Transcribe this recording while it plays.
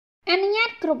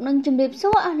ញាតគ្រប់នឹងជំរាបសួ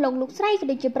រអស់លោកស្រីក៏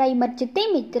ដូចជាប្រិយមិត្តជាទី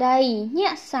មេត្រីញា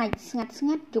ក់សាច់ស្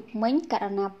ងាត់យុគមិញករ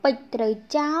ណីពេជ្រត្រូវ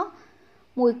ចោល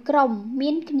មួយក្រុមមា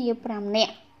នគ្នា5នា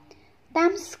ក់តា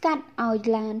មស្កាត់ឲ្យ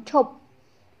ឡានឈប់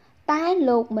តែ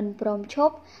លោកមិនព្រមឈ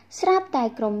ប់ស្រាប់តែ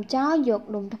ក្រុមចោលយក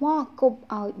ដុំថ្មគប់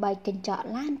ឲ្យបែកកញ្ចក់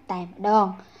ឡានតែម្ដង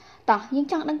តោះយើង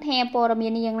ចង់ដឹងថាព័ត៌មា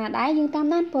ននេះយ៉ាងណាដែរយើងតាម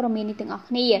ដានព័ត៌មាននេះទាំងអស់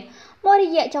គ្នាមួយរ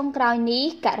យៈចុងក្រោយនេះ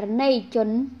ករណីជន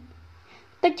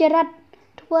ទុច្ចរិត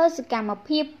ធ្វើសកម្ម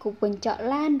ភាពគប់កញ្ចក់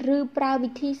ឡានឬប្រើវិ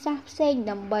ធីសាស្ត្រផ្សេង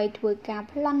ដើម្បីធ្វើការ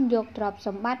ប្លន់យកទ្រព្យស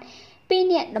ម្បត្តិពី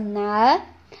អ្នកដំណើរ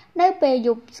នៅពេលយ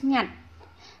ប់ស្ងាត់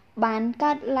បាន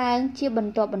កើតឡើងជាប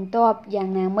ន្ទាប់យ៉ាង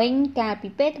ណាមិញកាលពី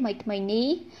ពេលថ្មីនេះ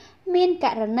មានក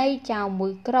រណីចោរមួ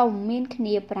យក្រុមមានគ្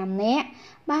នា5នាក់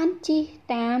បានជិះ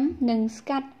តាមនិងស្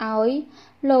កាត់ឲ្យ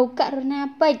លោកករណា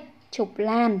ពេជ្រឈប់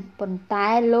ឡានប៉ុន្តែ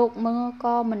លោក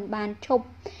ក៏មិនបានឈប់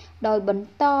ដោយបន្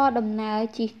តដំណើរ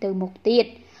ជិះទៅមុខទៀត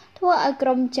ធ្វើឲ្យក្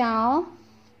រុមចោរ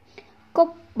គ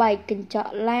ប់បែកកញ្ច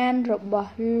ក់ឡានរប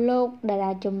ស់លោកតា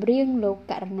រាចម្រៀងលោក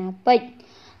ករណាពេជ្រ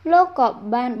លោកក៏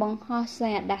បានបង្ហោះ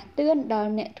សារដាស់តឿនដ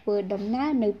ល់អ្នកធ្វើដំណើរ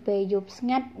នៅពេលយប់ស្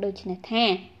ងាត់ដូចនេះថា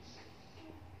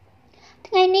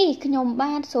ថ្ងៃនេះខ្ញុំ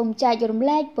បានសូមចែករំ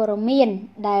លែកព័ត៌មាន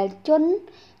ដែលជន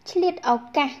ឆ្លៀតឱ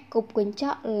កាសគប់កញ្ច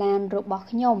ក់ឡានរបស់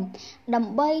ខ្ញុំដើ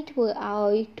ម្បីធ្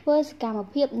វើសកម្ម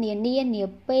ភាពនានានា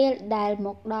ពេលដែលម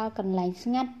កដល់កន្លែងស្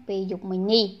ងាត់ពេលយប់មិញ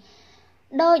នេះ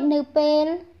ដោយនៅពេល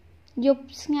យប់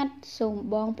ស្ងាត់សូម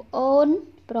បងប្អូន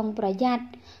ប្រុងប្រយ័ត្ន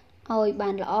ឲ្យបា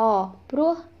នល្អព្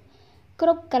រោះគ្រ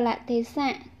ប់កលៈទេ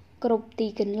សៈគ្រប់ទី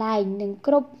កន្លែងនិង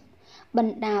គ្រប់ប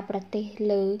ណ្ដាប្រទេស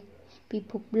លើពិ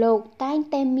ភពលោកតែង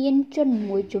តែមានជន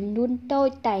មួយចំនួនតូច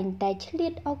តែងតែឆ្លៀ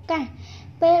តឱកាស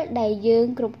ពេលដែលយើង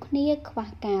គ្រប់គ្នាខ្វះ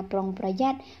ការប្រុងប្រយ័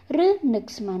ត្នឬនឹក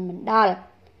ស្មានមិនដល់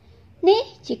នេះ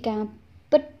ជាការ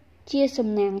ពិតជាសំ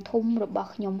ណាងធំរបស់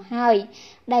ខ្ញុំហើយ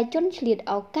ដែលជនឆ្លៀត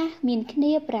ឱកាសមានគ្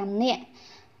នា5នាក់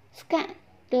ស្កាត់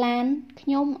ឡានខ្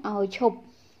ញុំឲ្យឈប់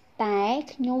តែ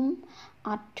ខ្ញុំអ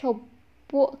ត់ឈប់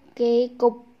ពួកគេគ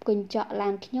ប់កញ្ចក់ឡា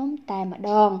នខ្ញុំតែម្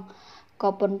ដងក៏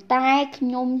ប៉ុន្តែខ្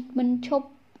ញុំមិនឈប់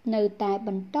នៅតែប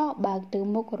ន្តបើកទៅ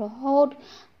មុខរហូត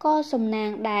ក៏សំណាង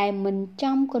ដែលមិន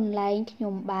ចំកន្លែងខ្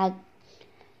ញុំបើក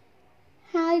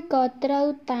ហើយក៏ត្រូវ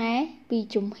តែពី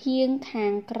ជំហៀងខា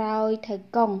ងក្រោយថៅ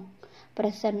កង់ប្រ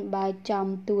សិនបើចំ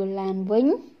ទួលឡានវិញ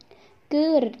គឺ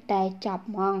រឹតតែចាប់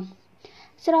ហ្មង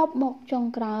ស្របមកចុង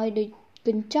ក្រោយដូចក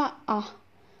ញ្ចក់អស់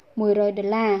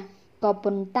$100ក៏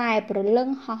ប៉ុន្តែប្រលឹង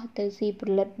ហោះទៅស៊ីប្រ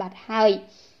លិតបាត់ហើយ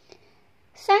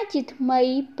សារជាថ្មី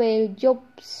ពេលយប់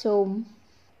សូម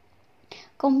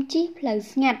កុំជិះផ្លូវ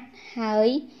ស្ងាត់ហើយ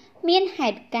មានហេ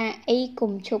តុការណ៍អី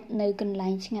កុំឈប់នៅកន្លែ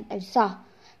ងស្ងាត់ឲ្យសោះ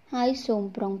ហើយសូម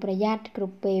ប្រុងប្រយ័ត្នគ្រ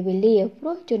ប់ពេលវេលាព្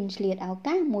រោះជនឆ្លៀតឱ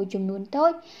កាសមួយចំនួនតូ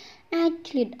ចអាច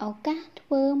ឆ្លៀតឱកាសធ្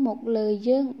វើមកលើ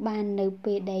យើងបាននៅ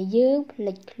ពេលដែលយើងភ្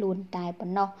លេចខ្លួនតែប៉ុ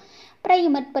ណ្ណោះប្រិយ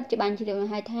មិត្តពិតជាបានជ្រាប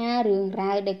ហើយថារឿង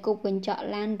រ៉ាវដែលគប់កញ្ចក់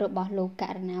ឡានរបស់លោកក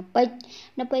រណាពេជ្រ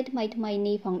នៅពេលថ្មី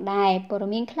នេះផងដែរព័ត៌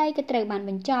មានខ្លីក៏ត្រូវបាន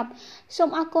បញ្ចប់សូម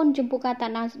អរគុណចំពោះការតា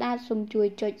មដានស្ដាប់សូមជួយ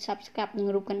ចុច Subscribe និង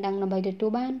រូបកណ្ដឹងដើម្បីទទួល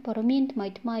បានព័ត៌មានថ្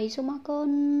មីសូមអរគុណ